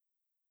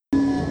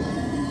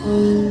I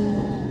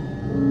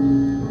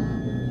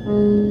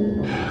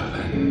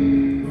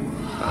came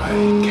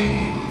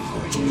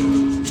for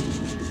you.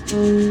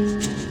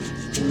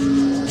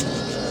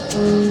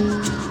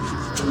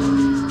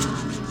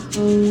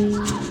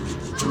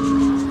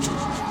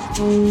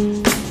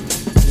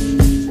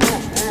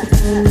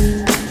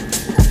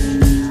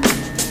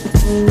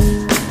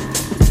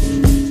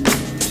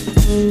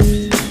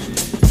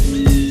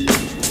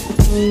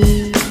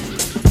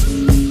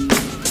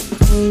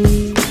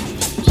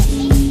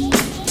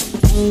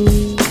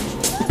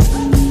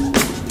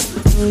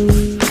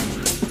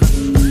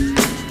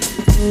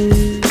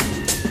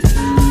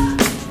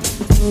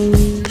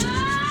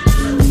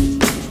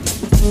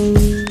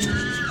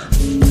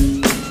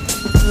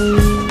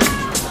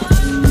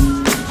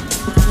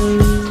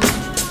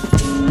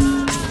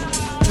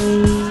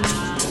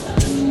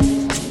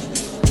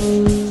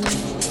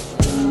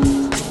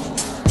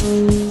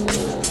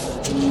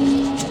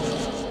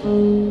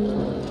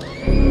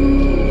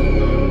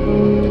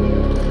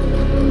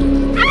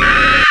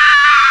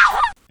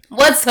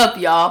 What's up,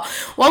 y'all?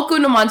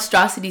 Welcome to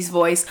Monstrosity's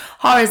Voice,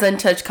 Horror's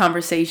Untouched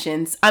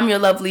Conversations. I'm your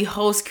lovely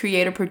host,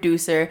 creator,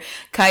 producer,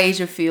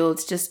 Kaija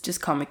Fields.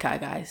 Just call me Kai,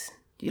 guys.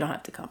 You don't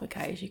have to call me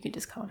Kai. You can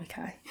just call me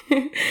Kai.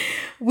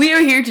 We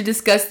are here to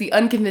discuss the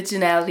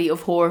unconventionality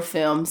of horror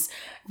films.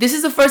 This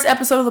is the first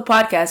episode of the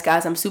podcast,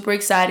 guys. I'm super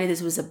excited.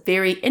 This was a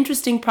very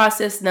interesting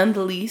process,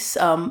 nonetheless.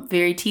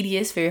 Very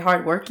tedious, very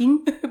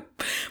hardworking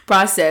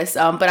process.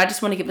 But I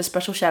just want to give a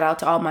special shout out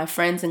to all my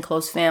friends and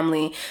close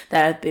family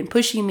that have been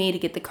pushing me to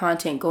get the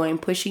content going,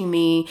 pushing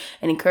me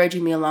and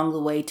encouraging me along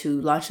the way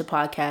to launch the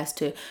podcast,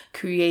 to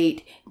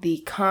create the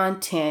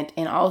content.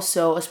 And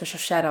also a special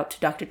shout out to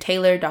Dr.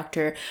 Taylor,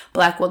 Dr.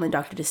 Blackwell, and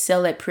Dr.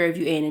 DeSelle at Prairie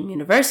View A&M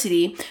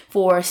University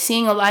for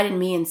seeing a light in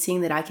me and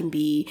seeing that I can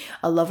be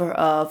a lover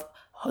of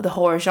the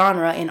horror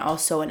genre and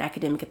also an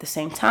academic at the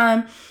same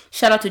time.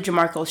 Shout out to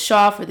Jamarco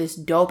Shaw for this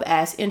dope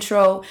ass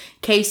intro,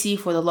 Casey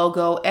for the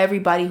logo,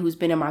 everybody who's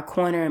been in my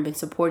corner and been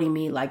supporting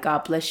me. Like,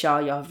 God bless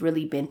y'all. Y'all have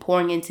really been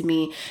pouring into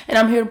me and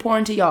I'm here to pour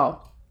into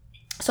y'all.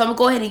 So I'm going to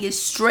go ahead and get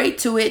straight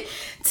to it.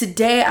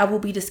 Today, I will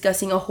be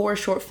discussing a horror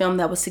short film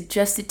that was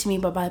suggested to me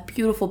by my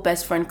beautiful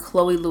best friend,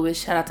 Chloe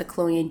Lewis. Shout out to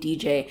Chloe and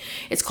DJ.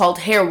 It's called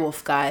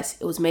Hairwolf, guys.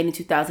 It was made in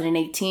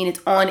 2018.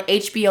 It's on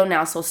HBO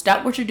now. So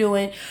stop what you're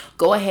doing.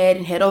 Go ahead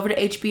and head over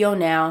to HBO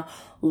now.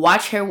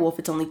 Watch Hairwolf.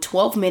 It's only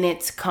 12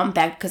 minutes. Come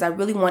back because I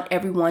really want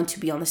everyone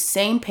to be on the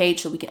same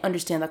page so we can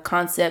understand the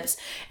concepts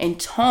and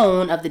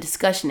tone of the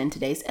discussion in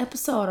today's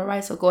episode. All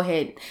right, so go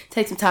ahead.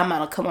 Take some time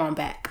out and come on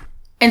back.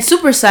 And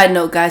super side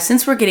note, guys,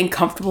 since we're getting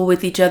comfortable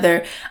with each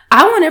other,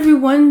 I want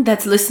everyone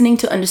that's listening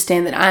to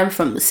understand that I'm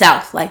from the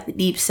South, like the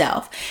deep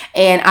South.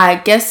 And I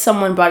guess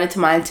someone brought it to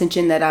my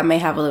attention that I may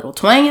have a little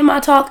twang in my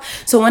talk.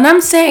 So when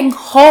I'm saying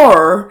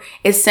horror,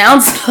 it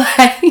sounds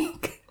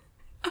like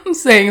I'm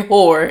saying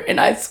whore. And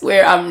I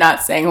swear I'm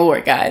not saying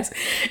whore, guys.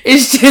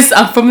 It's just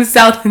I'm from the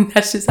South and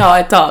that's just how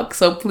I talk.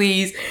 So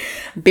please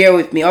bear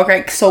with me.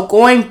 Okay, so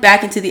going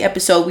back into the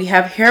episode, we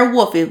have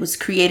Hairwolf. It was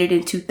created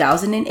in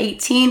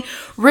 2018,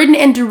 written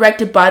and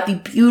directed by the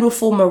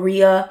beautiful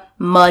Maria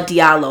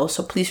Diallo.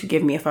 So please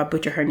forgive me if I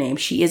butcher her name.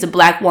 She is a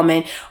Black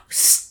woman,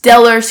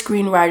 stellar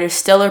screenwriter,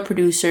 stellar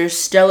producer,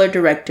 stellar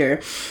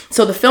director.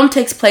 So the film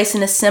takes place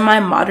in a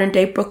semi-modern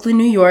day Brooklyn,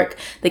 New York.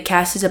 The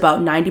cast is about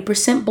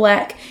 90%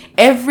 Black.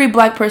 Every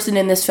Black person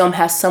in this film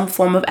has some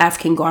form of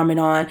African garment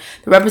on.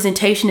 The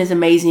representation is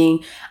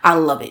amazing. I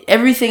love it.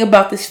 Everything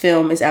about this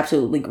film is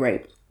absolutely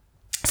great.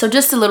 So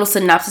just a little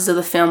synopsis of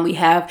the film. We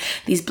have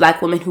these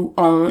Black women who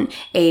own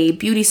a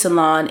beauty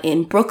salon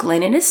in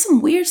Brooklyn, and it's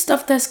some weird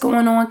stuff that's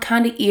going on,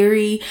 kind of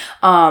eerie,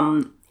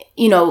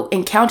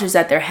 encounters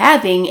that they're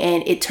having.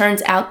 And it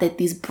turns out that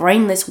these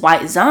brainless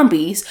white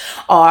zombies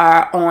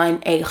are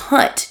on a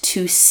hunt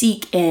to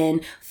seek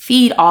and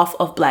feed off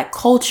of Black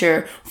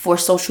culture for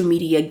social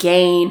media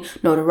gain,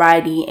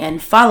 notoriety,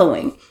 and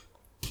following.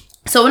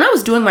 So when I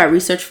was doing my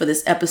research for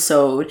this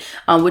episode,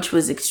 which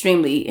was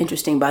extremely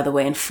interesting, by the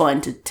way, and fun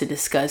to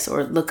discuss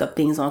or look up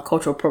things on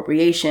cultural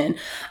appropriation,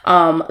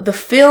 the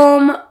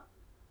film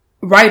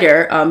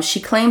writer, she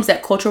claims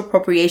that cultural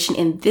appropriation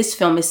in this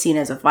film is seen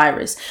as a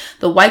virus.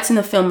 The whites in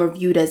the film are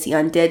viewed as the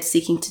undead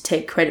seeking to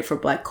take credit for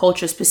Black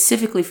culture,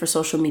 specifically for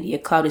social media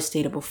clout, as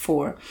stated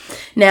before.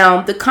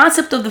 Now, the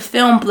concept of the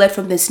film bled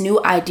from this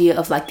new idea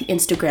of like the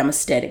Instagram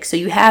aesthetic. So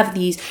you have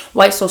these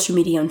white social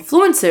media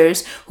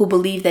influencers who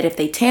believe that if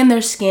they tan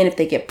their skin, if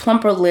they get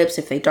plumper lips,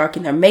 if they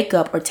darken their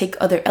makeup or take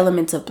other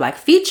elements of Black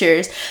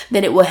features,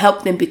 then it will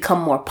help them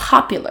become more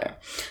popular.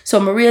 So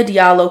Maria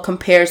Diallo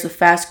compares the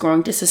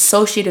fast-growing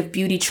disassociative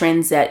beauty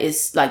trends that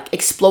is like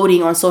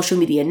exploding on social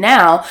media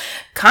now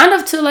kind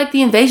of to like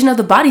the invasion of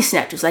the body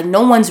snatchers. Like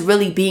no one's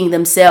really being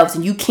themselves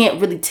and you can't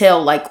really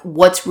tell like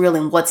what's real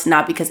and what's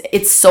not because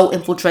it's so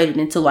infiltrated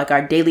into like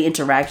our daily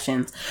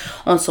interactions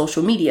on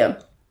social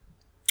media.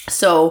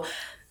 So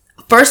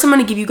first, I'm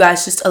going to give you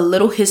guys just a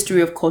little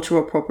history of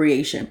cultural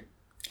appropriation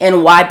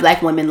and why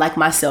Black women like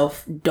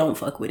myself don't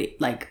fuck with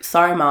it. Like,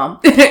 sorry, mom,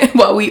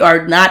 but we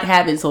are not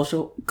having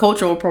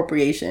cultural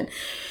appropriation.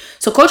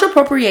 So cultural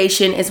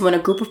appropriation is when a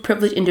group of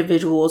privileged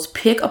individuals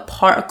pick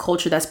apart a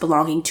culture that's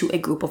belonging to a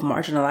group of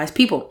marginalized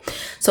people.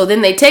 So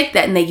then they take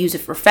that and they use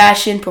it for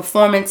fashion,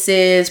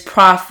 performances,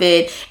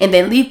 profit, and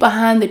they leave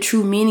behind the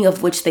true meaning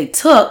of which they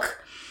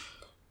took,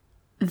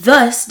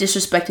 thus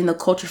disrespecting the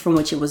culture from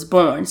which it was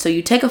born. So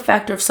you take a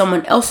factor of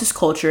someone else's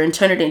culture and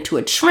turn it into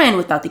a trend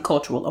without the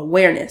cultural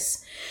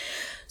awareness.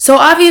 So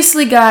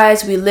obviously,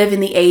 guys, we live in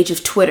the age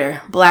of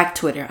Twitter, Black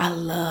Twitter. I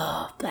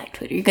love Black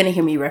Twitter. You're going to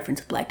hear me reference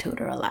Black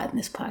Twitter a lot in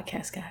this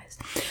podcast, guys.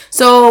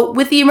 So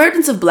with the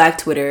emergence of Black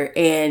Twitter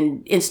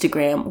and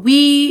Instagram,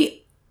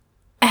 we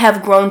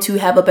have grown to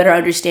have a better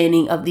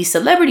understanding of these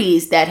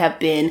celebrities that have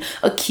been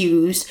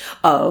accused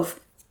of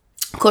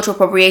cultural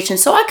appropriation.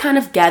 So I kind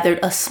of gathered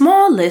a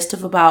small list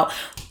of about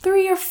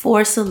 3 or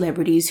 4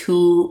 celebrities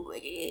who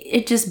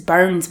it just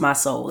burns my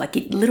soul. Like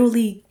it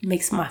literally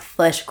makes my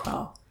flesh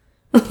crawl.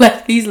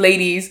 Like these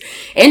ladies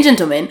and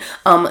gentlemen,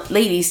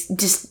 ladies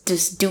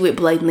just do it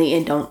blatantly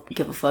and don't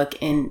give a fuck,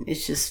 and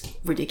it's just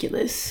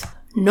ridiculous.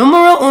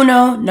 Number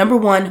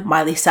 1,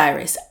 Miley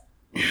Cyrus.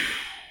 I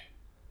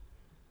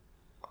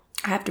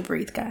have to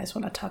breathe, guys,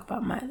 when I talk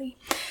about Miley.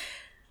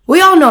 We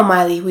all know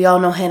Miley. We all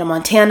know Hannah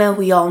Montana.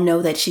 We all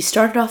know that she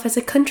started off as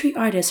a country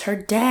artist. Her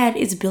dad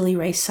is Billy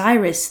Ray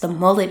Cyrus, the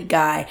mullet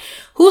guy,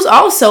 who's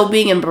also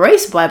being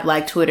embraced by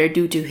Black Twitter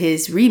due to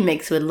his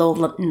remix with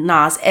Lil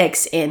Nas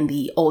X and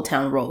the Old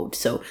Town Road.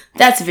 So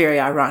that's very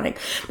ironic.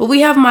 But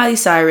we have Miley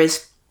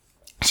Cyrus.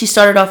 She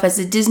started off as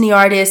a Disney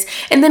artist,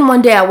 and then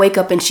one day I wake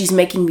up and she's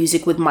making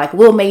music with Mike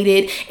Will Made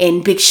It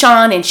and Big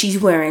Sean, and she's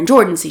wearing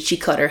Jordans. She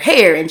cut her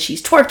hair and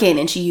she's twerking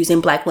and she's using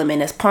black women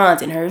as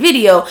pawns in her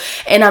video.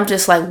 And I'm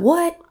just like,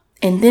 what?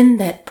 And then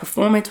that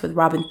performance with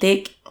Robin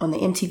Thicke on the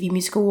MTV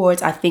Music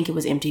Awards, I think it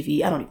was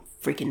MTV. I don't even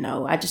freaking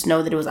know. I just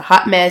know that it was a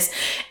hot mess.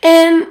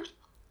 And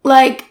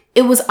like,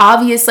 it was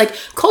obvious, like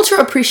cultural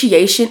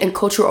appreciation and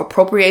cultural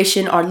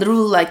appropriation are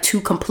literally like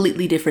 2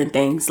 completely different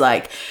things.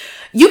 Like,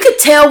 you could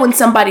tell when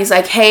somebody's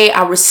like, hey,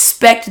 I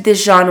respect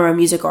this genre of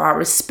music, or I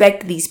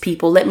respect these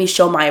people. Let me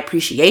show my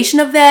appreciation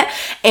of that.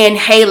 And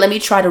hey, let me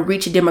try to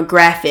reach a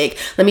demographic.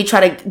 Let me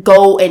try to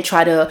go and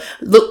try to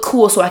look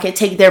cool so I can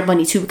take their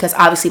money too, because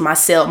obviously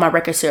my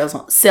record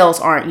sales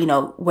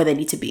aren't, where they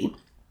need to be.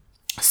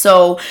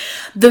 So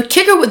the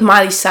kicker with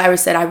Miley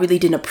Cyrus that I really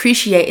didn't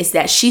appreciate is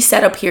that she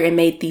sat up here and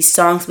made these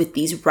songs with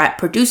these rap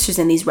producers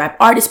and these rap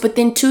artists. But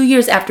then 2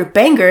 years after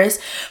Bangers,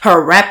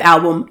 her rap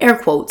album, air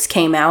quotes,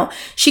 came out,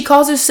 she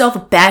calls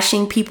herself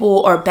bashing people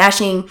or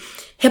bashing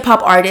hip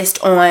hop artists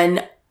in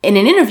an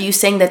interview,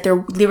 saying that their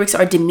lyrics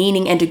are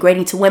demeaning and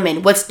degrading to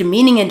women. What's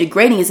demeaning and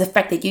degrading is the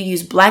fact that you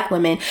use black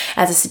women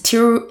as a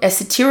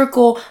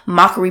satirical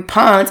mockery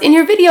pawns in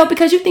your video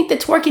because you think that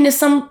twerking is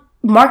some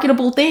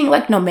marketable thing.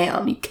 Like, no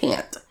ma'am, you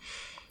can't.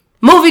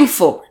 Moving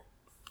forward,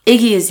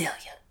 Iggy Azalea.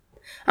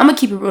 I'm gonna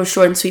keep it real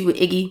short and sweet with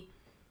Iggy,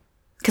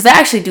 because I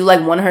actually do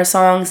like one of her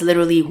songs,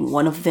 literally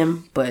one of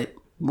them, but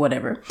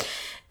whatever.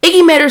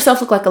 Iggy made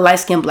herself look like a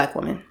light-skinned black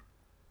woman,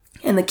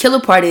 and the killer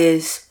part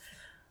is,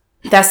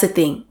 that's the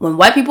thing, when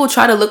white people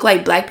try to look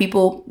like black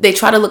people, they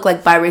try to look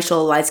like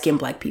biracial light-skinned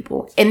black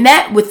people, and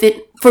that with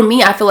it, for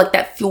me, I feel like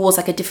that fuels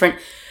like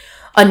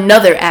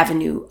another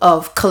avenue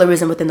of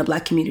colorism within the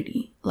black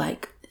community.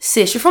 Like,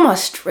 sis, you're from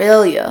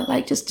Australia.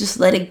 Like, just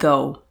let it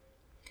go.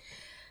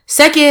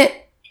 Second,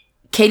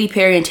 Katy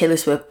Perry and Taylor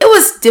Swift. It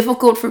was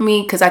difficult for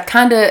me because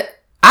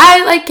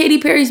I like Katy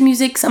Perry's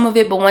music, some of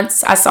it, but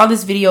once I saw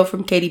this video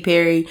from Katy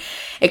Perry,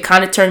 it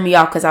kind of turned me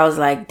off because I was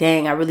like,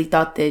 dang, I really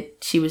thought that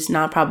she was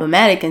not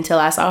problematic until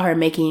I saw her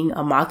making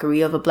a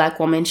mockery of a black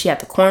woman. She had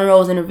the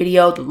cornrows in her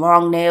video, the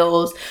long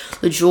nails,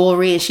 the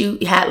jewelry, and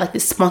she had like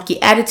this spunky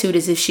attitude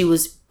as if she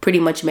was pretty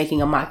much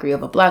making a mockery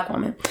of a black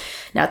woman.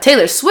 Now,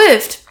 Taylor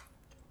Swift,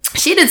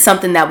 she did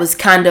something that was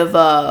kind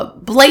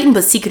of blatant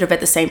but secretive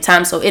at the same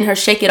time. So in her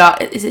Shake It Off,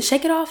 is it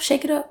Shake It Off?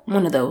 Shake It Up?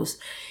 One of those.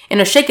 In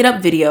her Shake It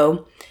Up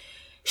video,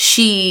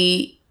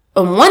 she,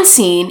 in one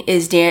scene,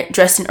 is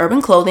dressed in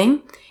urban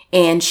clothing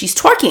and she's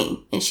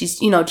twerking and she's,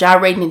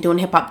 gyrating and doing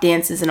hip hop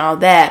dances and all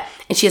that.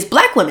 And she has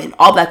black women,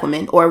 all black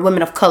women or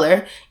women of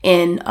color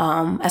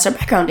as her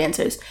background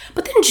dancers.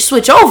 But then you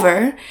switch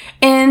over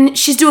and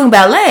she's doing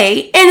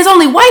ballet and it's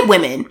only white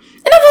women.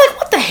 And I'm like,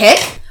 what the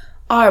heck?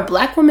 Are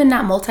black women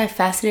not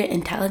multifaceted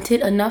and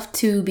talented enough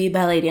to be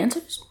ballet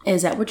dancers?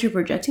 Is that what you're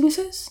projecting,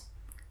 sis?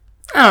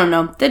 I don't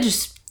know.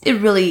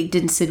 It really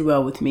didn't sit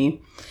well with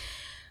me.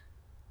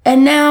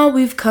 And now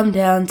we've come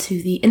down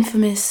to the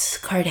infamous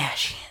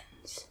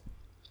Kardashians.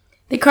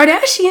 The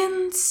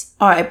Kardashians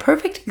are a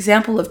perfect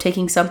example of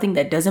taking something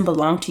that doesn't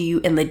belong to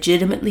you and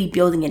legitimately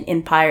building an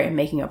empire and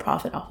making a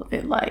profit off of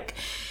it. Like,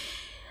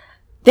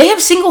 they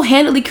have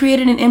single-handedly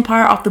created an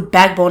empire off the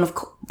backbone of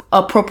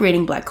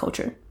appropriating black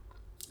culture.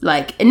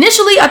 Like,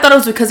 initially, I thought it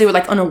was because they were,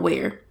 like,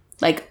 unaware.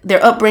 Like,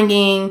 their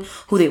upbringing,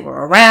 who they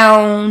were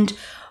around.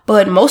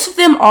 But most of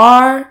them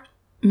are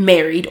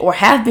married or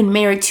have been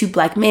married to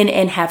black men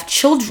and have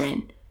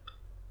children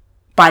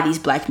by these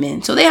black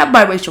men. So they have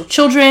biracial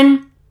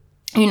children.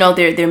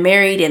 They're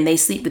married and they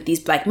sleep with these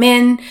black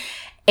men.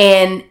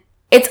 And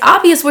it's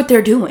obvious what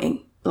they're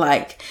doing.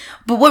 Like,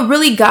 but what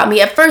really got me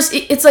at first,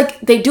 it's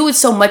like they do it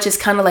so much, it's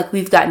kind of like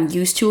we've gotten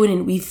used to it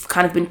and we've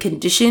kind of been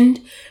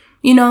conditioned,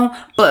 you know.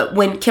 But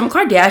when Kim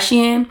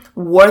Kardashian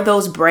wore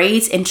those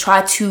braids and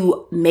tried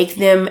to make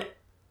them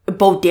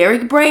Bo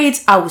Derek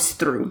braids, I was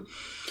through.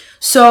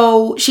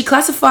 So she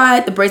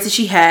classified the braids that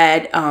she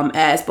had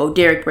as Bo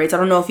Derek braids. I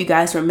don't know if you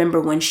guys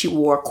remember when she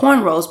wore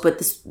cornrows,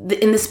 but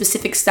in the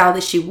specific style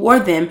that she wore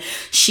them,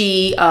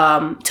 she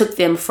took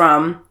them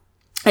from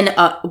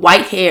a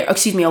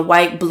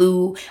white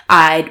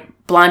blue-eyed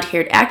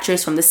blonde-haired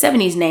actress from the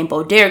 70s named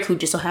Bo Derek, who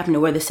just so happened to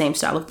wear the same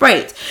style of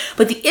braids.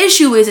 But the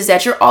issue is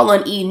that you're all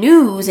on E!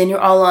 News and you're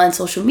all on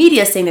social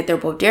media saying that they're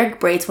Bo Derek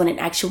braids, when in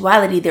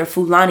actuality they're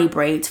Fulani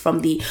braids from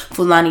the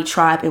Fulani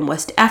tribe in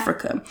West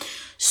Africa.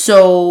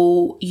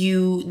 So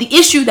the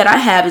issue that I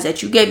have is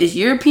that you gave this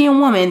European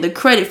woman the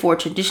credit for a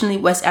traditionally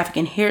West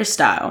African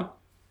hairstyle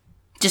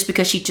just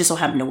because she just so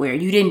happened to wear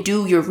it. You didn't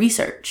do your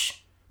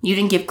research. You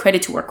didn't give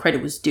credit to where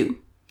credit was due.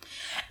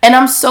 And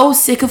I'm so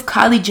sick of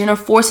Kylie Jenner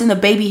forcing the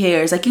baby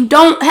hairs. Like, you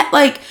don't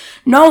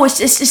no, it's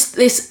just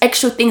this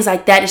extra things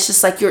like that. It's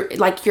just like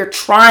you're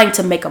trying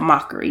to make a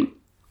mockery.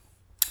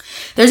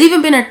 There's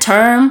even been a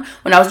term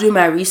when I was doing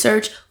my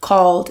research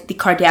called the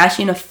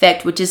Kardashian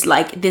effect, which is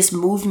like this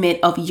movement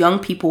of young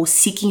people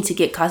seeking to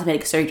get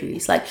cosmetic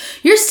surgeries. Like,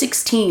 you're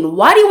 16.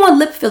 Why do you want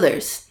lip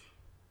fillers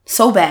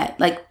so bad?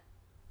 Like,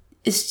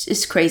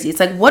 it's crazy. It's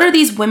like, what are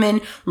these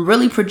women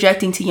really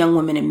projecting to young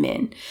women and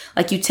men?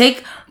 Like, you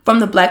take from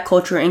the Black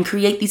culture and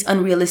create these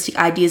unrealistic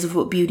ideas of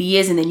what beauty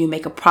is, and then you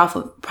make a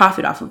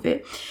profit off of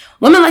it.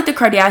 Women like the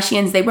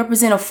Kardashians, they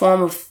represent a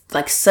form of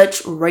like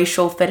such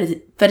racial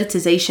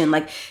fetishization,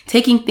 like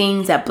taking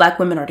things that Black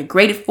women are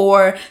degraded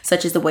for,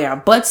 such as the way our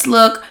butts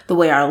look, the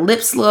way our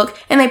lips look,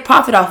 and they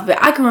profit off of it.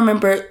 I can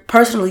remember,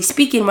 personally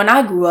speaking, when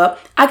I grew up,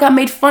 I got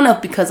made fun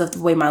of because of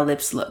the way my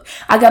lips look.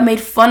 I got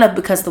made fun of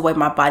because of the way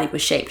my body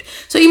was shaped.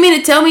 So you mean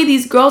to tell me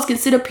these girls can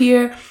sit up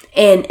here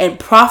and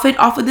profit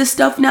off of this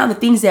stuff now, the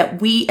things that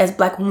we as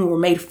Black women were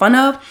made fun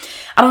of?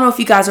 I don't know if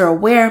you guys are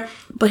aware,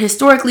 but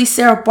historically,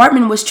 Sarah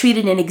Baartman was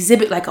treated in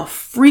exhibit like a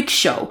freak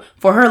show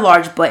for her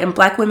large butt, and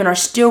Black women are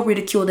still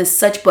ridiculed as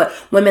such, but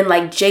women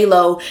like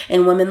J-Lo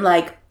and women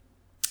like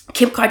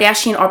Kim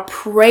Kardashian are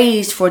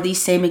praised for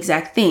these same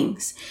exact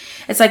things.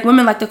 It's like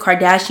women like the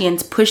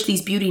Kardashians push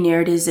these beauty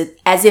narratives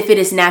as if it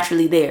is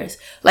naturally theirs.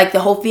 Like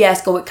the whole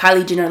fiasco with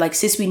Kylie Jenner, like,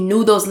 sis, we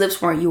knew those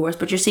lips weren't yours,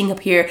 but you're sitting up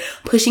here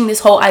pushing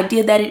this whole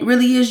idea that it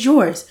really is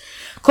yours.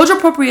 Cultural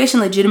appropriation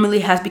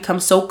legitimately has become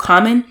so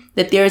common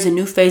that there is a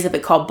new phase of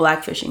it called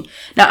blackfishing.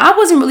 Now, I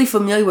wasn't really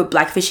familiar with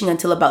blackfishing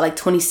until about like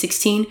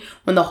 2016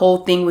 when the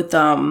whole thing with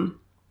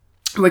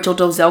Rachel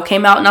Dolezal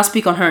came out, and I'll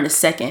speak on her in a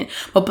second.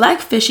 But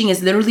blackfishing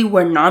is literally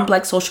where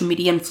non-Black social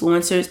media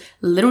influencers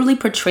literally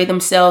portray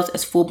themselves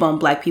as full-blown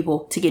Black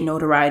people to get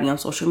notoriety on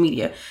social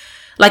media.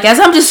 Like, as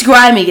I'm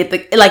describing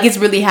it, like, it's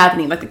really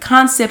happening. Like, the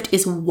concept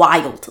is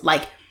wild.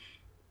 Like,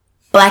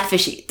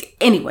 blackfishing.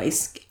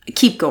 Anyways,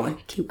 keep going.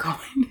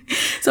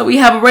 So we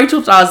have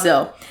Rachel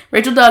Dolezal.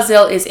 Rachel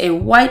Dolezal is a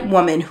white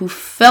woman who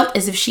felt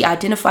as if she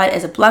identified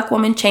as a Black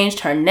woman,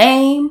 changed her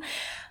name,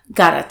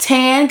 got a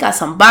tan, got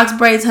some box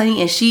braids, honey,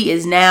 and she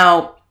is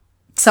now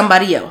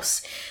somebody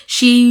else.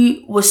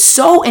 She was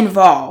so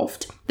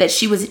involved that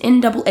she was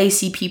an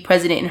NAACP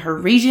president in her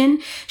region.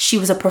 She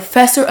was a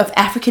professor of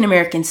African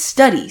American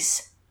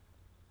studies.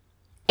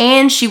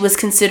 And she was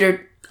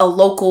considered a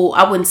local,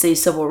 I wouldn't say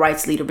civil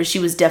rights leader, but she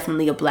was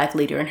definitely a Black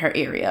leader in her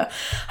area.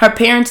 Her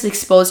parents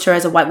exposed her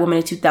as a white woman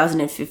in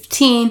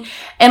 2015.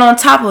 And on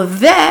top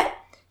of that,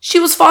 she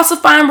was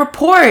falsifying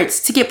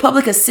reports to get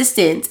public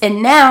assistance,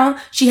 and now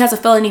she has a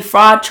felony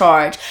fraud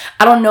charge.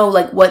 I don't know,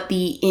 like, what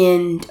the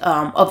end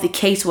of the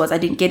case was. I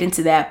didn't get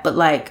into that, but,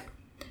 like,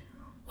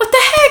 what the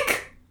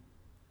heck?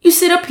 You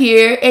sit up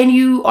here and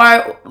you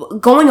are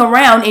going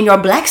around in your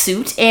black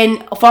suit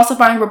and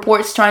falsifying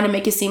reports, trying to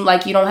make it seem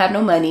like you don't have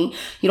no money,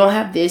 you don't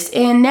have this,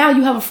 and now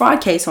you have a fraud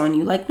case on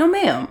you. Like, no,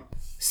 ma'am.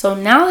 So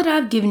now that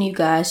I've given you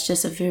guys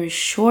just a very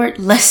short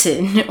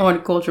lesson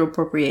on cultural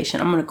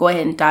appropriation, I'm going to go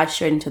ahead and dive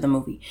straight into the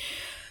movie.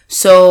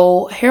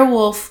 So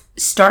Hairwolf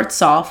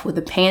starts off with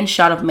a pan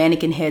shot of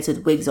mannequin heads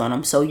with wigs on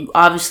them. So you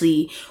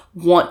obviously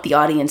want the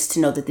audience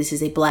to know that this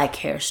is a Black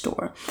hair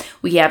store.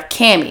 We have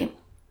Cammy.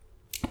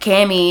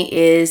 Cammy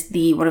is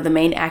one of the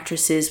main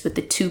actresses with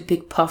the two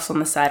big puffs on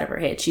the side of her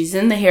head. She's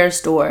in the hair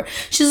store.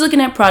 She's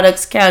looking at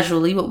products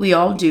casually, what we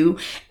all do.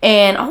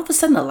 And all of a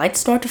sudden the lights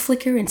start to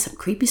flicker and some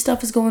creepy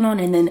stuff is going on.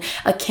 And then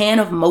a can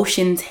of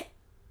Motion's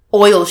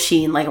oil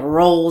sheen like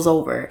rolls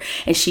over,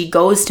 and she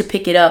goes to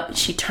pick it up.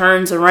 She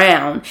turns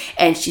around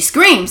and she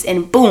screams,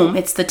 and boom,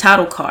 it's the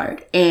title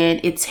card, and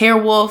it's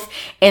Hairwolf.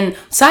 And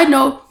side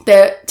note,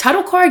 the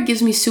title card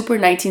gives me super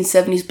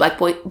 1970s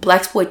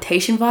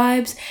blaxploitation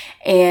vibes,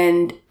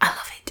 and I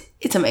love it.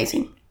 It's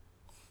amazing.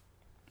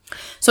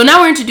 So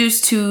now we're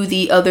introduced to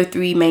the other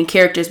three main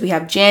characters. We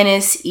have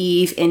Janice,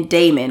 Eve, and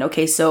Damon.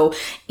 Okay, so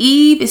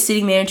Eve is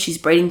sitting there and she's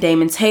braiding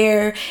Damon's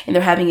hair, and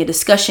they're having a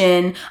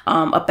discussion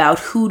about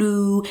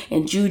hoodoo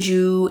and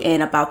juju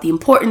and about the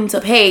importance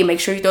of, hey, make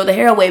sure you throw the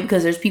hair away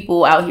because there's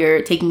people out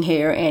here taking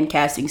hair and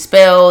casting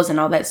spells and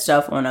all that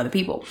stuff on other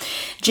people.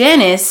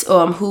 Janice,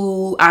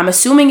 who I'm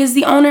assuming is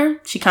the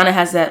owner, she kind of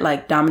has that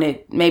like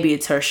dominant, maybe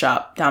it's her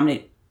shop,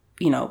 dominant,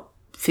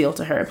 feel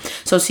to her.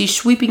 So she's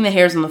sweeping the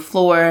hairs on the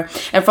floor.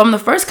 And from the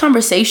first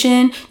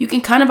conversation, you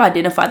can kind of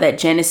identify that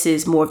Janice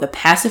is more of the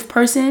passive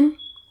person.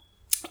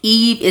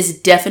 Eve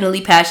is definitely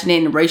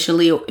passionate and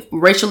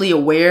racially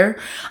aware.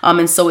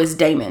 And so is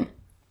Damon.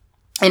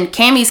 And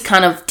Cammie's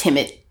kind of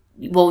timid.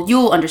 Well,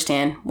 you'll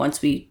understand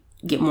once we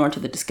get more into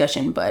the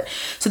discussion. But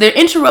so they're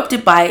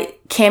interrupted by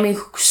Cammie,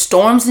 who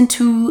storms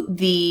into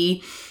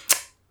the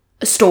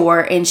store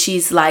and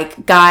she's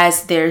like,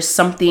 guys, there's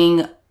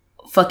something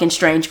fucking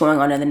strange going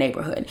on in the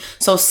neighborhood.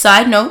 So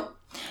side note,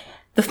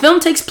 the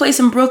film takes place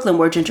in Brooklyn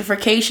where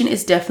gentrification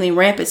is definitely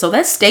rampant. So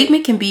that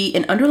statement can be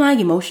an underlying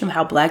emotion of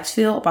how blacks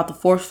feel about the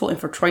forceful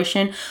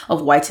infiltration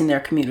of whites in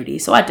their community.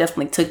 So I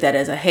definitely took that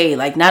as a, hey,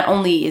 like not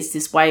only is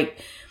this white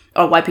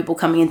people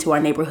coming into our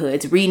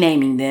neighborhoods,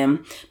 renaming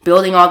them,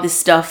 building all this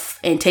stuff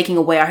and taking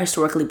away our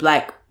historically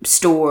black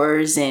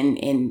stores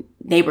and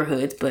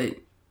neighborhoods, but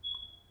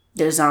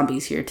there's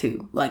zombies here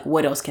too. Like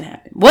what else can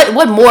happen?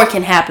 What more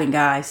can happen,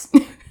 guys?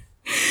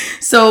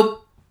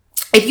 So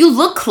if you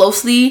look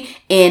closely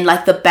in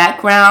like the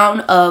background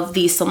of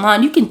the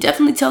salon, you can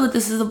definitely tell that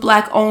this is a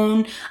black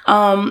owned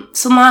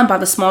salon by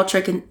the small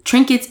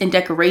trinkets and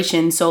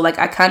decorations. So like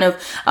I kind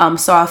of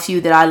saw a few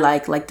that I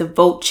like the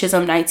Vote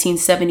Chisholm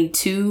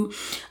 1972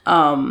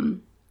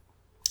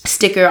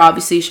 sticker.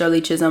 Obviously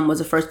Shirley Chisholm was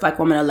the first black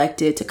woman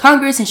elected to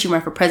Congress and she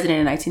ran for president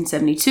in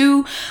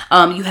 1972.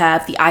 You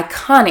have the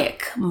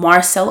iconic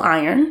Marcel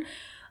iron,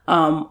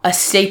 a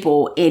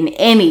staple in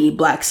any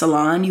black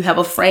salon. You have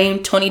a framed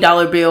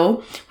 $20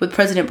 bill with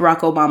President Barack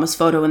Obama's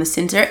photo in the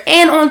center.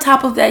 And on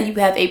top of that, you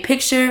have a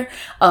picture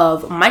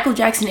of Michael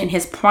Jackson in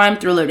his prime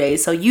Thriller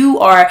days. So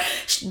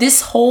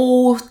this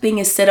whole thing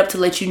is set up to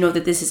let you know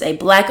that this is a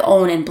black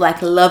owned and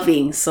black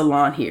loving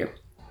salon here.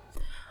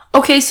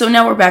 Okay, so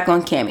now we're back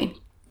on Cammie.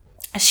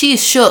 She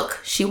is shook.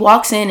 She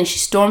walks in and she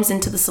storms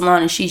into the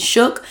salon and she's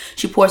shook.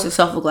 She pours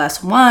herself a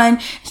glass of wine.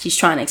 She's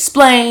trying to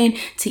explain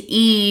to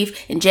Eve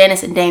and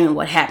Janice and Damon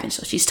what happened.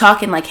 So she's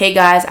talking like, hey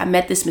guys, I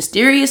met this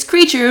mysterious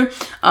creature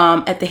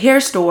at the hair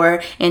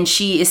store, and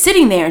she is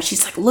sitting there and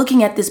she's like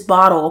looking at this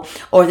bottle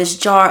or this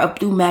jar of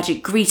blue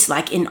magic grease,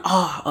 like in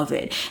awe of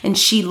it. And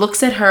she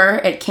looks at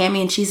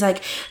Cammie, and she's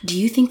like, do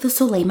you think this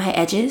will lay my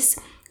edges?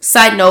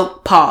 Side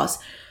note, pause.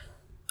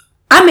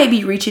 I may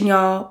be reaching,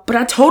 y'all, but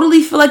I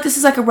totally feel like this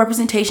is like a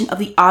representation of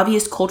the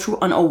obvious cultural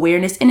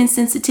unawareness and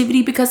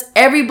insensitivity, because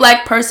every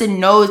black person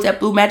knows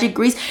that blue magic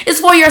grease is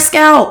for your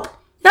scalp,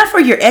 not for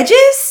your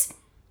edges.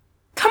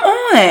 Come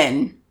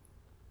on.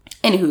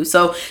 Anywho,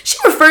 so she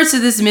refers to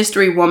this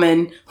mystery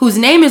woman whose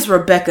name is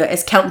Rebecca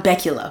as Count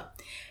Becula.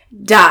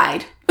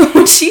 Died.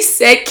 When she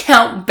said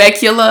Count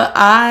Becula,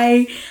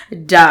 I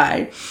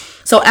died.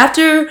 So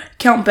after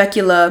Count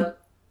Becula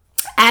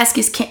ask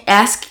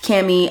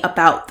Cammie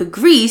about the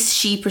grease,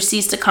 she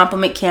proceeds to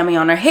compliment Cammie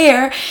on her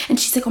hair, and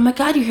she's like, oh my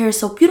god, your hair is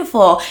so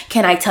beautiful,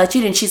 can I touch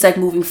it? And she's like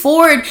moving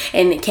forward,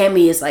 and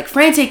Cammie is like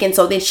frantic, and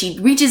so then she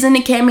reaches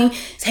into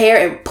Cammie's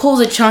hair and pulls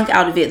a chunk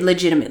out of it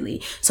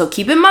legitimately. So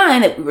keep in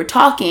mind that we were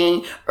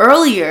talking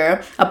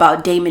earlier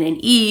about Damon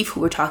and Eve, who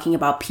were talking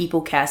about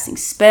people casting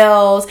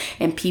spells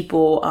and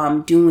people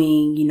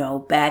doing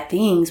bad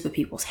things with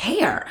people's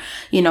hair,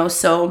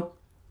 so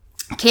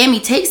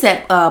Cammie takes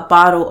that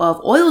bottle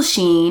of oil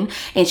sheen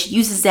and she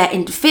uses that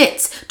in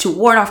defense to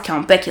ward off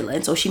Count Becula.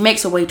 And so she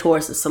makes her way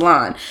towards the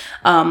salon.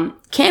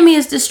 Cammie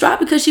is distraught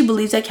because she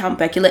believes that Count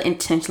Becula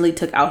intentionally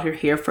took out her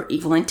hair for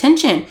evil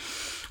intention.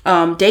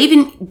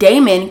 Damon,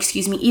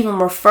 even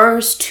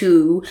refers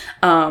to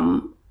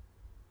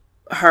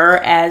her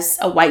as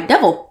a white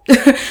devil.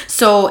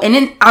 So, and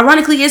then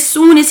ironically, as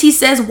soon as he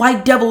says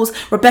white devils,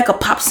 Rebecca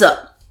pops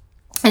up.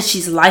 And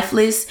she's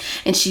lifeless,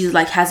 and she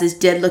like has this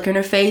dead look in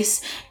her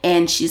face,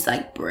 and she's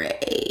like, braids,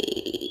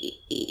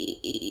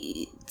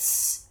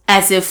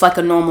 as if like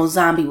a normal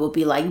zombie would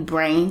be like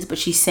brains, but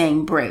she's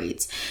saying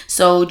braids.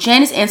 So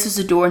Janice answers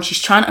the door and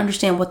she's trying to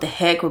understand what the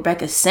heck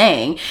Rebecca's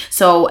saying.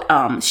 So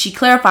she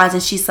clarifies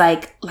and she's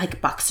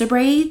like boxer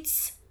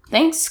braids.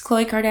 Thanks,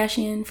 Khloe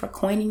Kardashian, for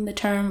coining the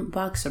term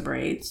boxer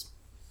braids.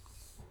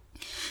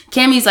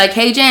 Cammie's like,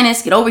 hey,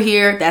 Janice, get over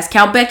here. That's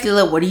Count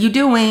Becula. What are you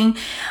doing?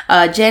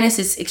 Janice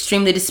is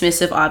extremely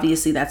dismissive.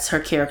 Obviously, that's her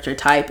character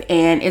type,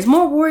 and is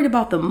more worried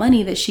about the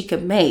money that she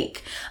could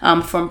make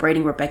from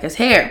braiding Rebecca's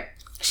hair.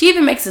 She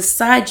even makes a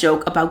side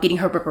joke about getting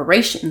her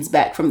reparations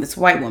back from this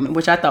white woman,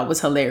 which I thought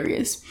was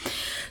hilarious.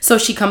 So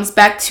she comes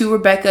back to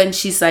Rebecca and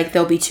she's like,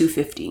 they'll be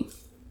 $250,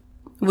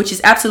 which is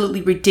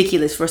absolutely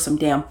ridiculous for some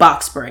damn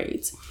box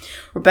braids.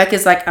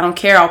 Rebecca's like, I don't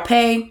care, I'll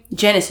pay.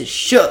 Janice is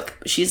shook,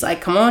 but she's like,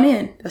 come on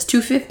in, that's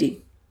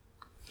 $250.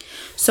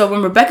 So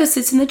when Rebecca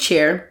sits in the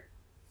chair,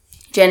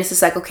 Janice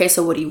is like, okay,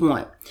 so what do you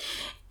want?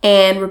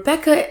 And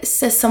Rebecca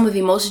says some of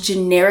the most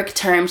generic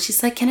terms.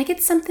 She's like, can I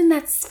get something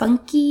that's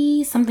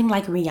funky? Something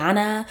like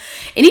Rihanna?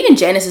 And even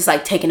Janice is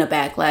like taken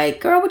aback,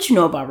 like, girl, what you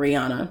know about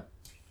Rihanna?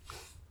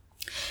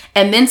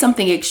 And then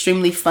something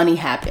extremely funny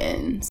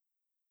happens.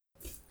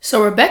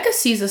 So Rebecca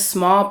sees a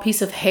small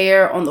piece of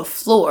hair on the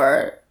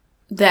floor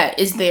that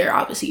is there.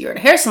 Obviously, you're at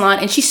a hair salon.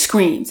 And she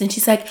screams. And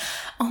she's like,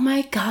 oh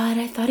my God,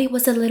 I thought it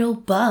was a little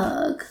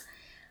bug.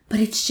 But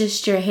it's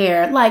just your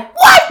hair. Like,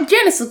 what?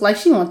 Janice looked like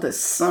she wants to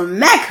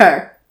smack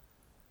her.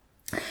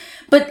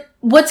 But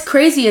what's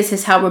crazy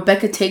is how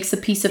Rebecca takes a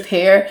piece of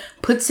hair,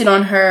 puts it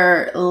on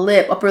her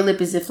lip, upper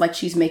lip, as if like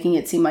she's making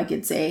it seem like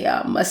it's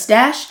a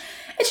mustache.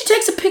 And she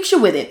takes a picture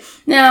with it.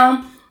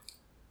 Now,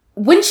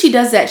 when she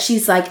does that,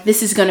 she's like,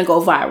 this is going to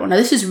go viral. Now,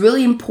 this is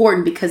really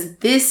important because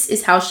this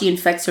is how she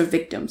infects her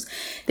victims.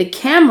 The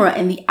camera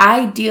and the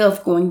idea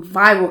of going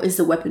viral is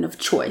the weapon of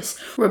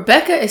choice.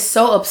 Rebecca is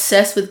so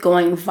obsessed with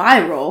going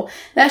viral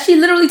that she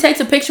literally takes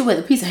a picture with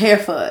a piece of hair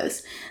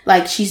fuzz.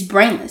 Like, she's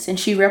brainless, and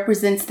she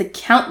represents the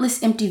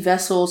countless empty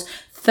vessels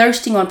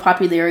thirsting on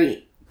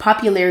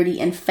popularity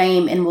and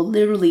fame, and will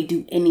literally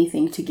do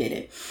anything to get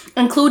it,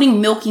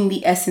 including milking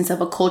the essence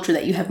of a culture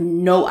that you have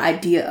no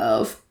idea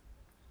of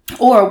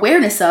or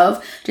awareness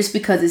of just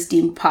because it's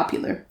deemed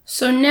popular.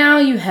 So now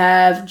you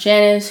have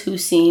Janice, who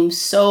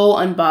seems so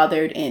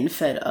unbothered and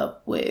fed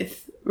up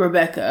with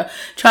Rebecca,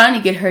 trying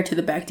to get her to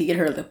the back to get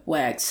her lip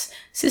waxed.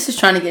 Sis is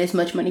trying to get as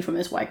much money from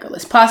this white girl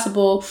as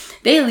possible.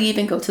 They leave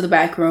and go to the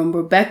back room.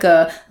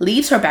 Rebecca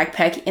leaves her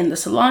backpack in the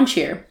salon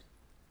chair.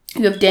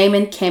 You have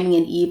Damon, Cammy,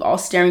 and Eve all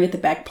staring at the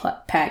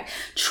backpack,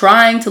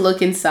 trying to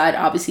look inside,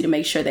 obviously to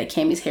make sure that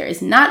Cammy's hair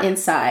is not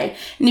inside.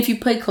 And if you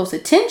pay close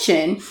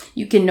attention,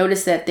 you can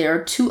notice that there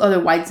are 2 other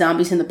white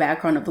zombies in the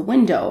background of the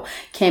window.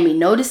 Cammy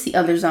noticed the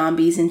other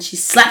zombies, and she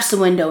slaps the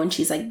window, and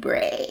she's like,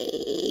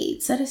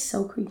 braids. That is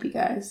so creepy,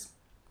 guys.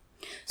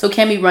 So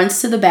Cammy runs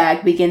to the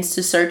bag, begins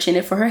to search in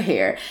it for her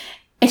hair,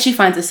 and she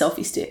finds a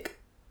selfie stick.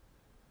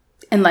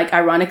 And like,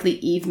 ironically,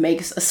 Eve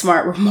makes a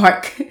smart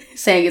remark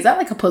saying, is that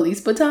like a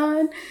police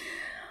baton?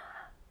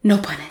 No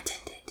pun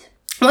intended.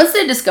 Once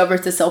they discover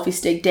the selfie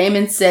stick,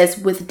 Damon says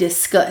with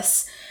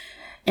disgust,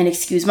 and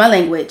excuse my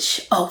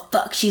language, oh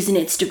fuck, she's an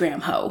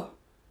Instagram hoe.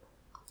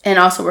 And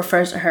also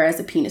refers to her as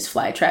a penis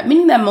flytrap,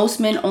 meaning that most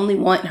men only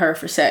want her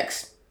for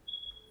sex.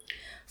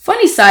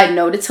 Funny side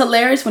note, it's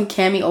hilarious when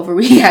Cammy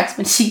overreacts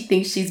when she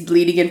thinks she's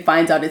bleeding and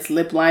finds out it's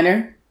lip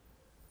liner.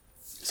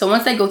 So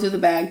once they go through the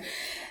bag,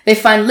 they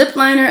find lip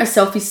liner, a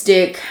selfie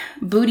stick,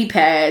 booty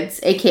pads,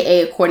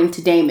 aka, according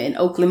to Damon,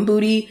 Oakland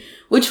booty,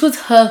 which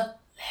was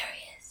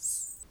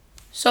hilarious.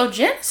 So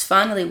Janice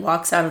finally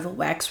walks out of the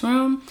wax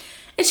room,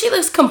 and she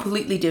looks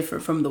completely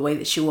different from the way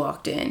that she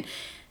walked in.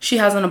 She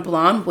has on a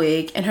blonde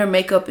wig, and her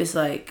makeup is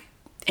like,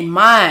 in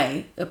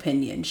my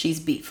opinion, she's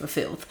beat for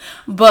filth.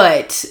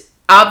 But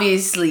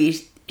obviously,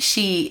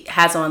 she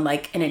has on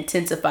like an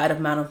intensified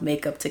amount of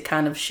makeup to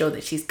kind of show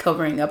that she's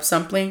covering up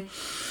something,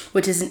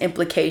 which is an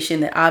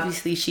implication that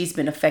obviously she's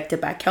been affected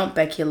by Count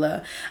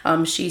Becula.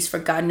 She's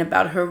forgotten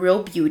about her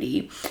real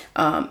beauty,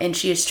 and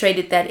she has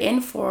traded that in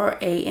for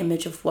a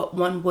image of what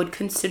one would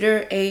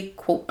consider a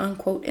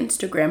quote-unquote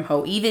Instagram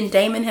hoe. Even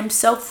Damon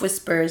himself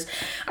whispers,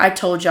 I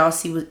told y'all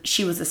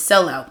she was a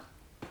sellout.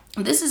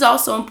 This is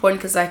also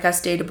important because, like I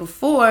stated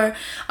before,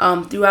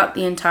 throughout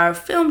the entire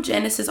film,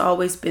 Janice has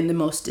always been the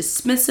most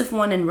dismissive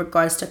one in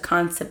regards to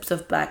concepts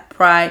of Black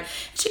pride.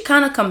 She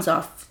kind of comes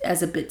off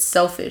as a bit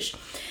selfish.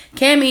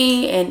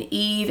 Cammy and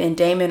Eve and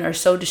Damon are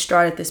so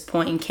distraught at this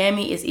point, and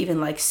Cammy is even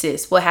like,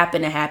 sis, what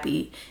happened to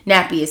Happy?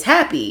 Nappy is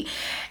happy.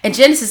 And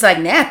Janice is like,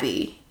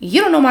 Nappy,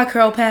 you don't know my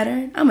curl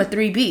pattern. I'm a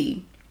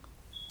 3B.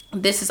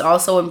 This is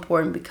also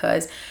important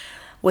because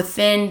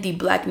within the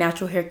Black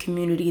natural hair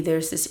community,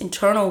 there's this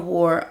internal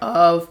war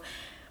of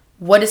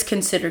what is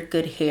considered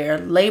good hair,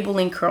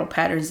 labeling curl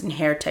patterns and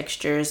hair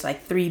textures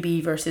like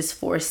 3B versus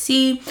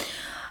 4C.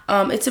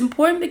 It's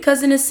important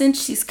because in a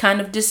sense, she's kind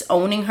of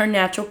disowning her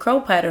natural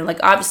curl pattern. Like,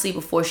 obviously,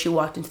 before she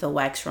walked into the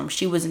wax room,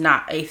 she was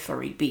not a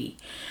 3B.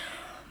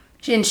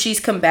 And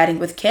she's combating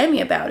with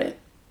Cammy about it.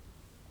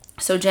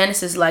 So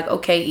Janice is like,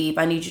 okay, Eve,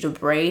 I need you to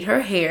braid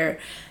her hair.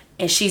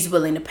 And she's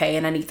willing to pay,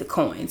 and I need the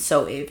coins.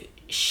 So if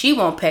she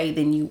won't pay,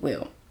 then you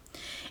will.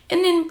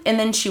 And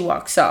then she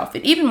walks off.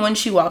 And even when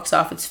she walks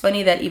off, it's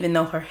funny that even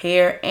though her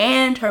hair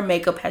and her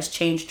makeup has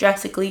changed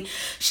drastically,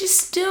 she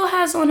still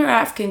has on her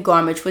African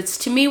garment, which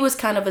to me was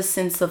kind of a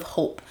sense of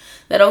hope.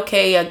 That,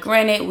 okay,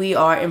 granted, we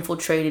are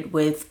infiltrated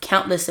with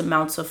countless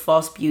amounts of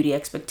false beauty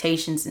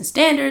expectations and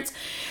standards.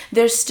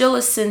 There's still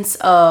a sense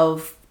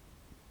of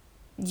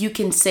you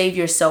can save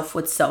yourself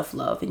with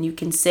self-love, and you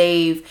can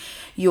save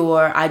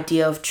your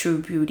idea of true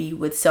beauty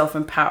with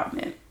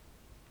self-empowerment.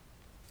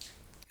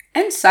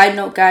 And side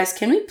note, guys,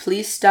 can we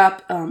please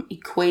stop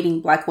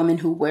equating Black women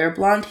who wear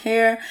blonde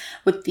hair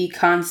with the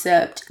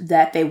concept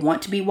that they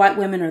want to be white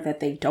women or that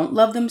they don't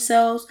love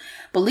themselves?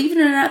 Believe it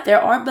or not, there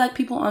are Black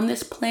people on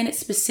this planet,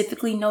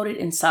 specifically noted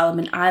in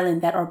Solomon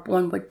Island, that are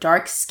born with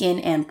dark skin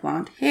and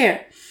blonde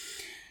hair.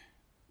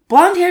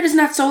 Blonde hair does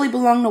not solely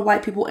belong to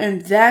white people,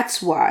 and that's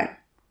why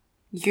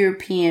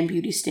European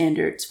beauty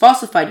standards,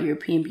 falsified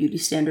European beauty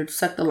standards,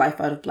 suck the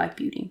life out of black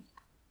beauty.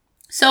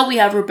 So we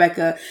have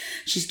Rebecca.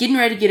 She's getting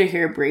ready to get her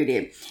hair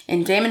braided,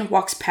 and Damon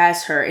walks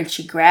past her, and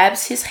she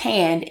grabs his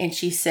hand, and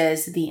she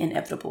says the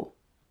inevitable.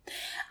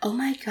 Oh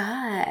my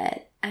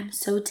God, I'm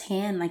so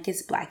tan, like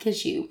as black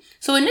as you.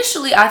 So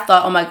initially I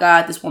thought, oh my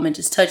God, this woman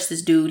just touched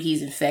this dude,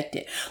 he's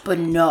infected. But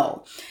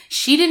no,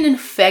 she didn't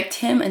infect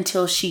him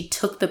until she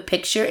took the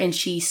picture and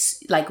she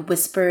like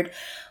whispered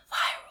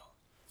viral.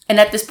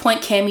 And at this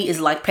point, Cammy is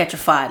like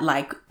petrified,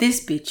 like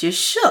this bitch is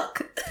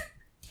shook.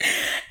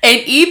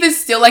 And Eve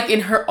is still like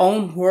in her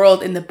own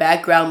world in the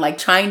background, like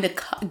trying to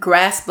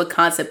grasp the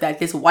concept that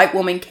this white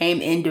woman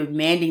came in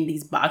demanding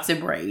these boxer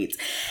braids.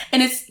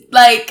 And it's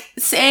like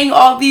saying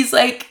all these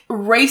like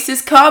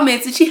racist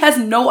comments and she has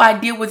no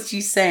idea what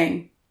she's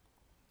saying.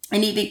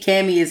 And even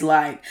Cammy is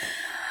like,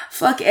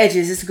 fuck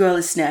edges, this girl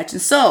is snatching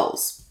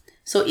souls.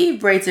 So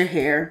Eve braids her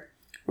hair.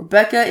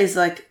 Rebecca is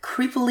like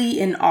creepily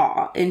in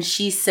awe. And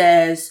she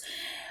says,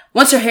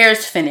 once her hair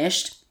is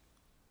finished,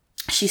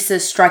 she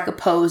says, strike a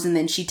pose, and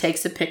then she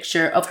takes a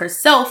picture of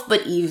herself,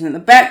 but Eve's in the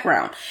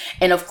background.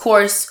 And of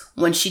course,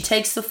 when she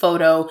takes the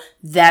photo,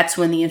 that's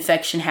when the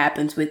infection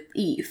happens with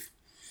Eve.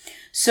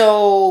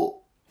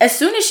 So as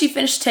soon as she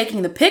finished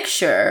taking the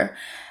picture,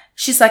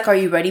 she's like, are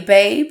you ready,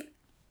 babe?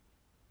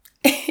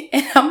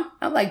 And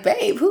I'm like,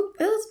 babe,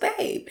 who's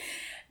babe?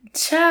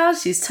 Child,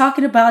 she's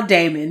talking about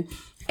Damon.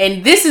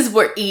 And this is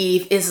where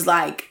Eve is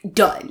like,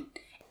 done.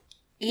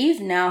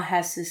 Eve now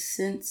has this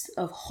sense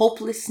of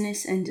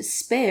hopelessness and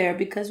despair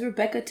because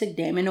Rebecca took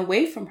Damon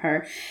away from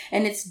her.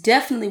 And it's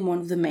definitely one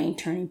of the main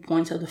turning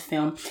points of the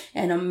film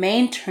and a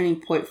main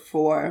turning point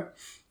for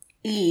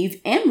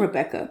Eve and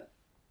Rebecca.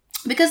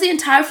 Because the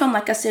entire film,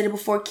 like I said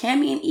before,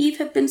 Cammy and Eve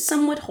have been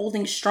somewhat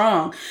holding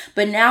strong.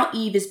 But now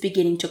Eve is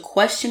beginning to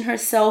question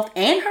herself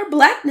and her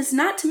blackness,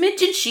 not to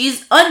mention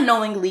she's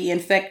unknowingly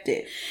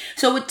infected.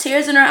 So with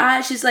tears in her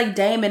eyes, she's like,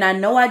 Damon, I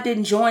know I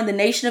didn't join the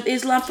Nation of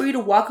Islam for you to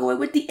walk away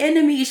with the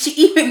enemy. She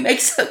even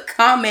makes a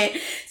comment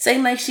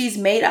saying like she's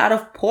made out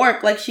of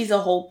pork, like she's a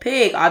whole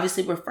pig.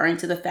 Obviously referring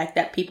to the fact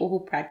that people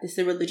who practice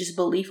the religious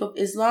belief of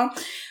Islam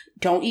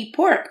don't eat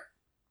pork.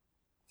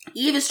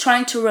 Eve is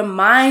trying to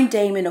remind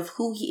Damon of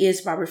who he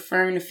is by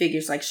referring to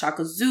figures like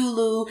Shaka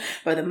Zulu,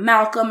 Brother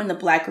Malcolm, and the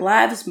Black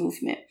Lives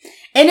Movement.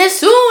 And as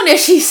soon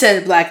as she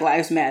says Black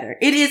Lives Matter,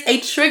 it is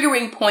a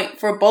triggering point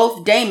for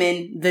both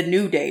Damon, the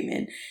new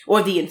Damon,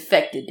 or the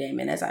infected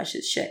Damon, as I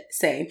should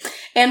say,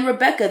 and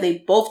Rebecca. They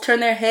both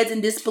turn their heads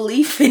in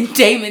disbelief, and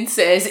Damon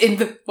says in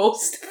the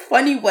most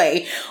funny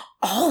way,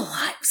 all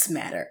lives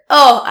matter.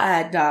 Oh,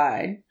 I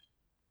died.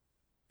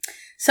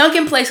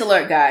 Sunken place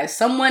alert, guys.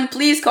 Someone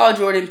please call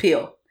Jordan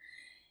Peele.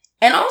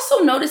 And also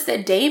notice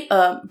that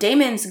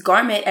Damon's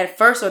garment at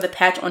first, or the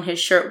patch on his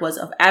shirt, was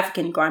of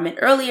African garment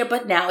earlier,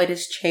 but now it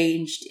is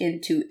changed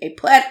into a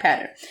plaid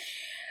pattern.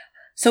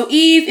 So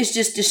Eve is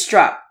just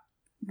distraught.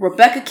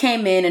 Rebecca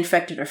came in,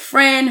 infected her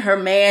friend, her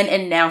man,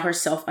 and now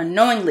herself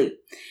unknowingly.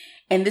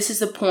 And this is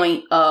the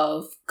point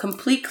of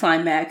complete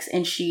climax,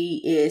 and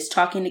she is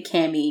talking to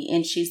Cammy,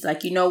 and she's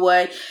like, you know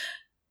what?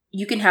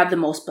 You can have the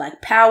most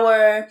black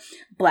power,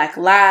 black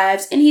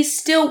lives, and he's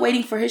still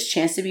waiting for his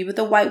chance to be with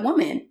a white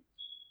woman.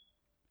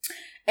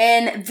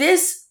 And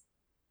this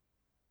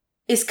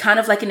is kind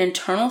of like an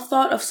internal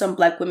thought of some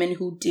black women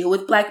who deal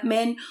with black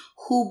men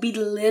who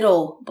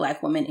belittle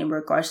black women in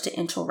regards to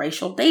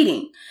interracial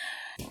dating.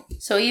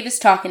 So Eve is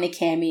talking to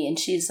Cammy and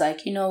she's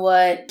like, you know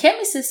what?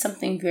 Cammy says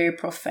something very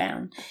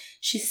profound.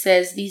 She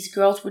says, these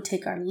girls will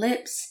take our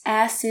lips,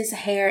 asses,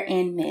 hair,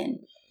 and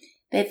men.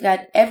 They've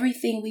got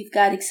everything we've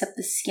got except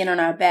the skin on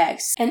our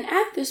backs. And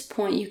at this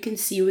point, you can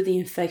see where the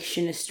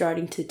infection is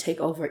starting to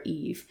take over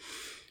Eve.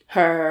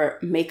 Her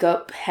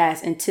makeup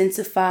has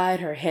intensified,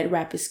 her head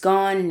wrap is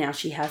gone, and now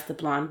she has the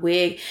blonde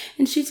wig.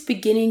 And she's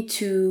beginning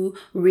to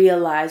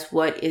realize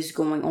what is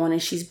going on,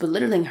 and she's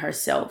belittling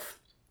herself.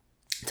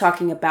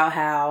 Talking about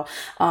how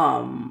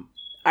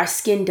our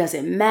skin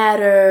doesn't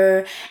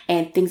matter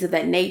and things of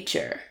that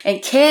nature.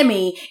 And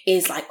Cammy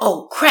is like,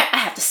 oh crap, I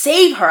have to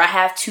save her. I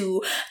have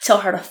to tell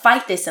her to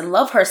fight this and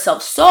love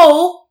herself.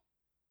 So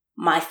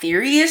my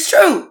theory is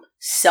true.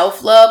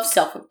 Self-love,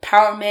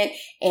 self-empowerment,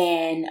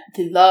 and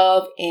the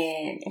love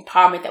and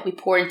empowerment that we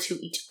pour into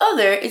each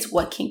other is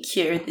what can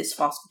cure this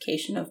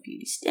falsification of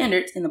beauty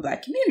standards in the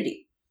black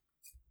community.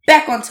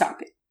 Back on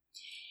topic.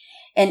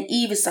 And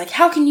Eve is like,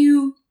 how can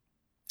you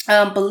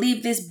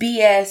believe this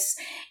BS?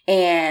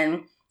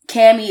 And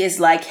Cammy is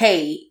like,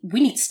 hey, we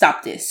need to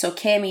stop this. So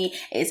Cammy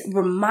is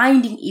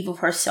reminding Eve of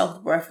her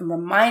self-worth and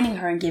reminding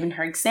her and giving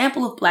her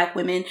example of black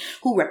women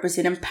who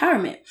represent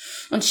empowerment.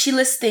 And she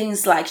lists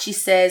things like, she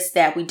says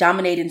that we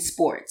dominate in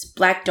sports.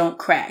 Black don't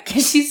crack.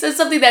 And she says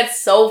something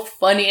that's so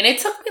funny. And it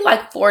took me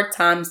like 4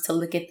 times to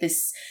look at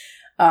this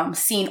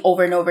scene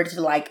over and over to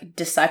like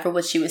decipher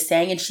what she was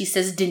saying. And she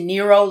says, De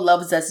Niro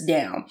loves us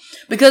down.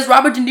 Because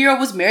Robert De Niro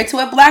was married to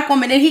a black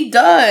woman and he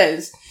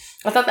does.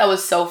 I thought that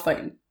was so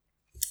funny.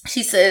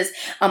 She says,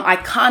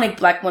 iconic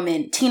Black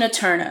women, Tina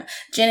Turner,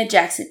 Janet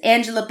Jackson,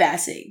 Angela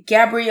Bassett,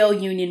 Gabrielle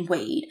Union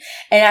Wade.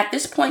 And at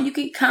this point, you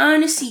can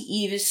kind of see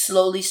Eve is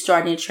slowly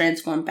starting to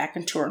transform back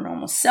into her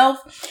normal self.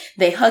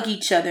 They hug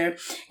each other,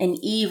 and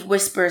Eve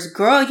whispers,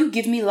 "Girl, you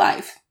give me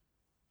life."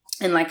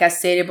 And like I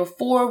stated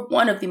before,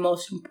 one of the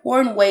most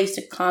important ways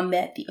to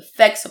combat the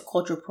effects of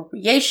cultural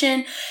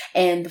appropriation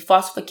and the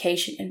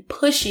falsification and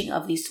pushing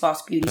of these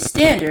false beauty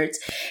standards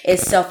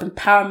is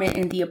self-empowerment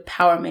and the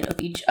empowerment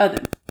of each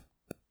other.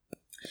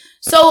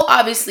 So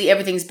obviously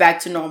everything's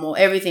back to normal.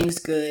 Everything's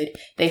good.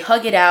 They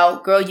hug it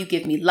out. "Girl, you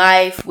give me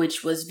life,"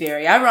 which was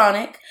very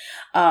ironic.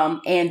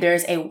 And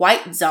there's a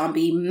white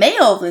zombie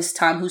male this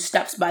time who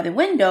stops by the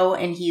window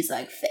and he's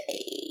like,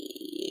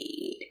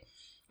 "Fade."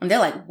 And they're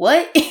like,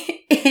 "What?"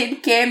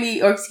 And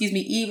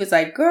Eve is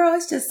like, "Girl,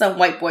 it's just some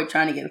white boy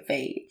trying to get a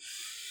fade."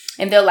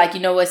 And they're like, "You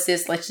know what,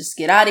 sis? Let's just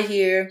get out of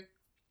here."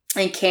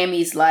 And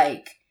Cammy's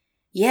like,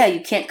 "Yeah,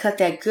 you can't cut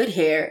that good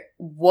hair."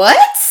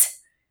 What?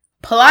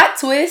 Plot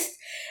twist.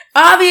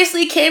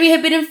 Obviously, Cammy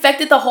had been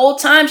infected the whole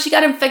time. She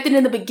got infected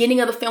in the beginning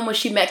of the film when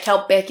she met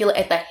Count Becula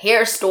at the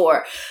hair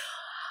store.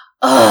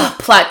 Ugh,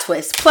 plot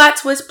twist, plot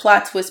twist,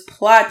 plot twist,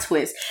 plot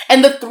twist.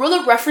 And the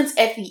Thriller reference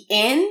at the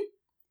end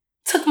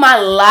took my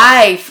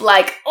life.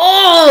 Like,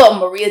 oh,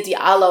 Maria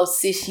Diallo,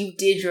 sis, you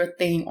did your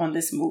thing on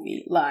this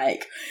movie.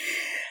 Like,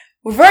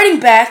 reverting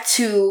back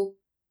to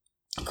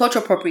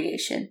cultural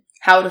appropriation,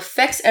 how it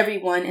affects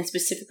everyone, and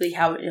specifically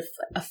how it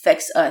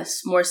affects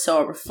us, more so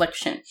a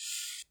reflection.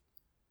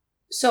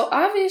 So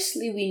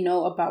obviously we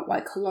know about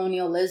white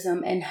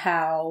colonialism and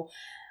how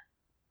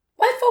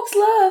white folks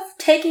love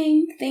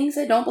taking things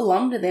that don't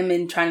belong to them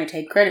and trying to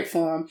take credit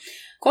for them.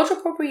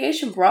 Cultural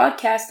appropriation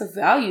broadcasts the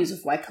values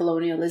of white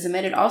colonialism,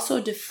 and it also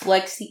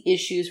deflects the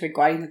issues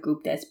regarding the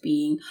group that's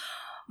being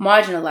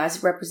marginalized.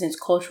 It represents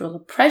cultural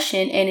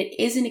oppression, and it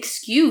is an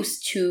excuse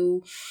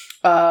to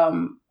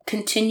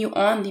continue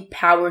on the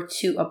power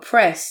to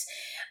oppress.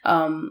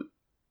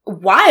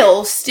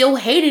 While still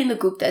hating the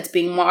group that's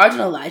being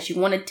marginalized.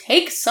 You want to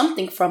take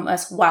something from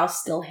us while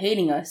still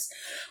hating us.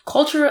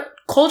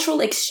 Cultural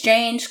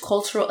exchange,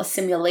 cultural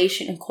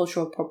assimilation, and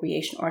cultural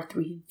appropriation are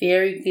three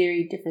very,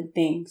 very different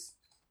things.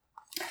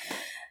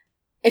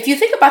 If you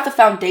think about the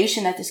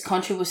foundation that this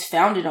country was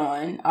founded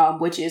on,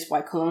 which is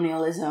white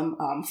colonialism,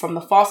 from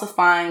the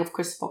falsifying of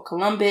Christopher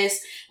Columbus,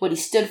 what he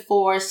stood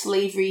for,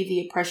 slavery,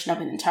 the oppression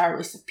of an entire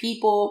race of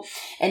people,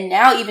 and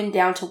now even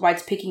down to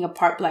whites picking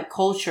apart Black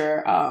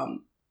culture,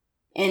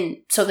 and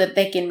so that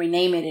they can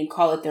rename it and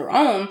call it their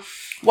own.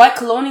 White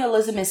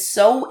colonialism is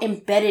so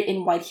embedded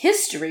in white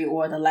history,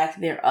 or the lack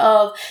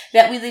thereof,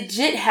 that we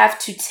legit have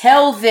to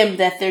tell them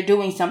that they're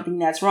doing something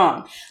that's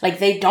wrong. Like,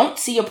 they don't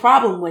see a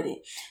problem with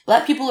it.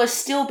 Black people are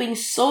still being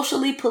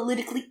socially,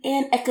 politically,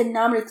 and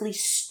economically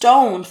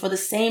stoned for the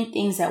same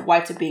things that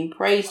whites are being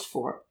praised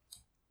for.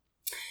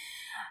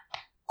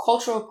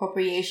 Cultural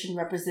appropriation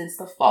represents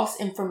the false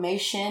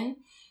information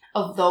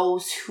of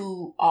those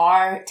who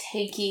are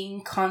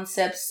taking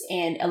concepts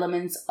and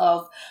elements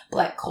of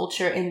Black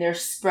culture and they're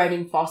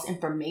spreading false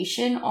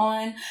information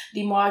on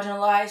the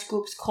marginalized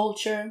group's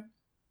culture.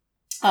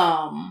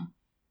 The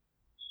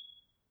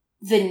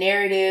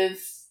narrative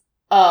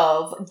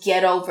of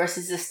ghetto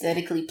versus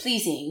aesthetically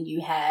pleasing. You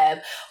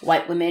have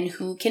white women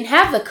who can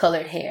have the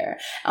colored hair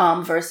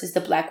versus the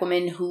Black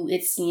woman who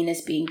it's seen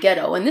as being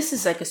ghetto. And this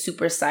is like a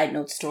super side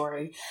note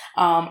story.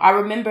 I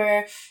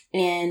remember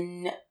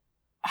in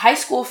high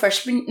school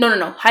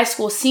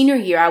senior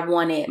year, I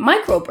wanted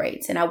micro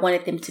braids and I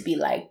wanted them to be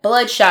like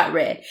bloodshot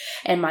red.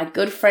 And my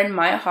good friend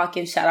Maya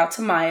Hawkins, shout out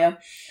to Maya,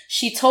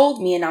 she told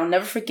me, and I'll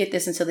never forget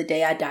this until the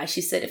day I die.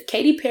 She said, if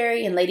Katy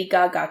Perry and Lady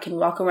Gaga can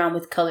walk around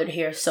with colored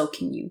hair, so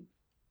can you.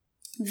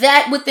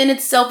 That within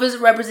itself is a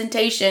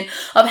representation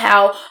of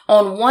how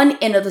on one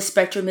end of the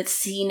spectrum it's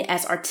seen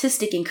as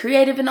artistic and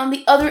creative, and on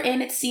the other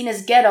end it's seen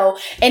as ghetto.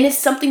 And it's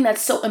something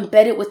that's so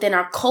embedded within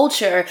our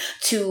culture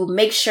to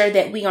make sure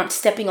that we aren't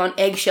stepping on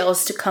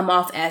eggshells to come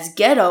off as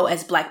ghetto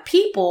as Black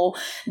people,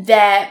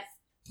 that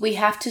we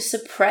have to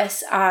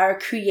suppress our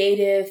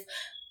creative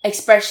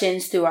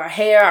expressions through our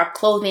hair, our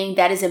clothing,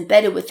 that is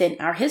embedded within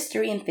our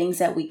history and things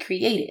that we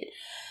created.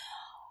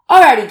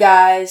 Alrighty,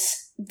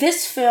 guys.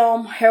 This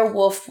film, Hair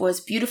Wolf, was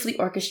beautifully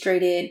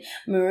orchestrated.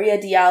 Maria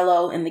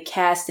Diallo and the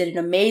cast did an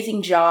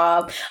amazing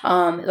job.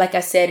 Like I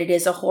said, it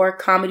is a horror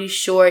comedy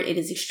short. It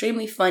is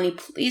extremely funny.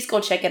 Please go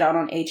check it out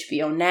on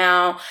HBO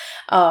now.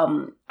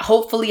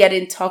 Hopefully I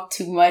didn't talk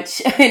too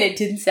much and it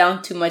didn't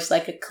sound too much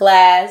like a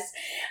class.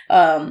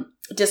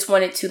 Just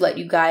wanted to let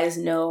you guys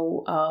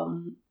know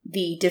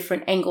the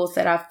different angles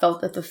that I felt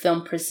that the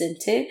film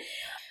presented.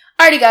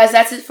 Alrighty, guys,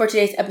 that's it for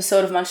today's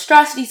episode of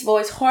Monstrosity's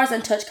Voice, Horrors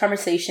Untouched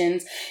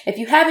Conversations. If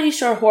you have any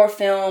short horror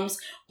films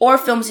or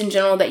films in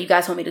general that you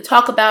guys want me to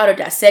talk about or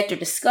dissect or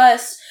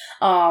discuss,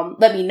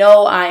 let me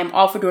know. I am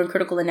all for doing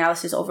critical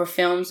analysis over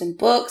films and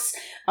books.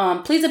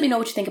 Please let me know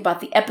what you think about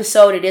the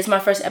episode. It is my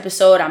first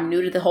episode. I'm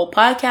new to the whole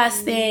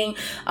podcast thing.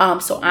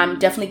 So I'm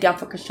definitely down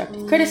for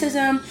constructive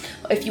criticism.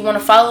 If you want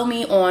to follow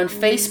me on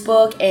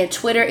Facebook and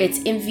Twitter, it's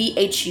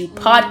MVHU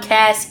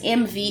Podcast,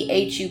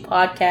 MVHU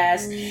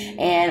Podcast.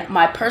 And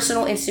my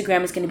personal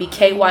Instagram is going to be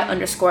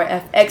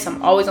KY_FX.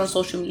 I'm always on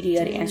social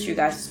media to answer you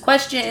guys'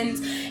 questions.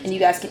 And you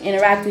guys can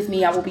interact with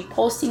me. I will be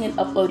posting and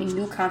uploading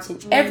new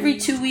content every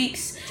 2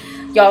 weeks.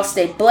 Y'all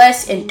stay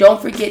blessed, and don't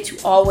forget to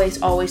always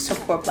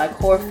support Black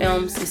horror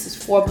films. This is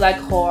for Black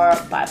horror,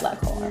 by Black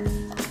horror.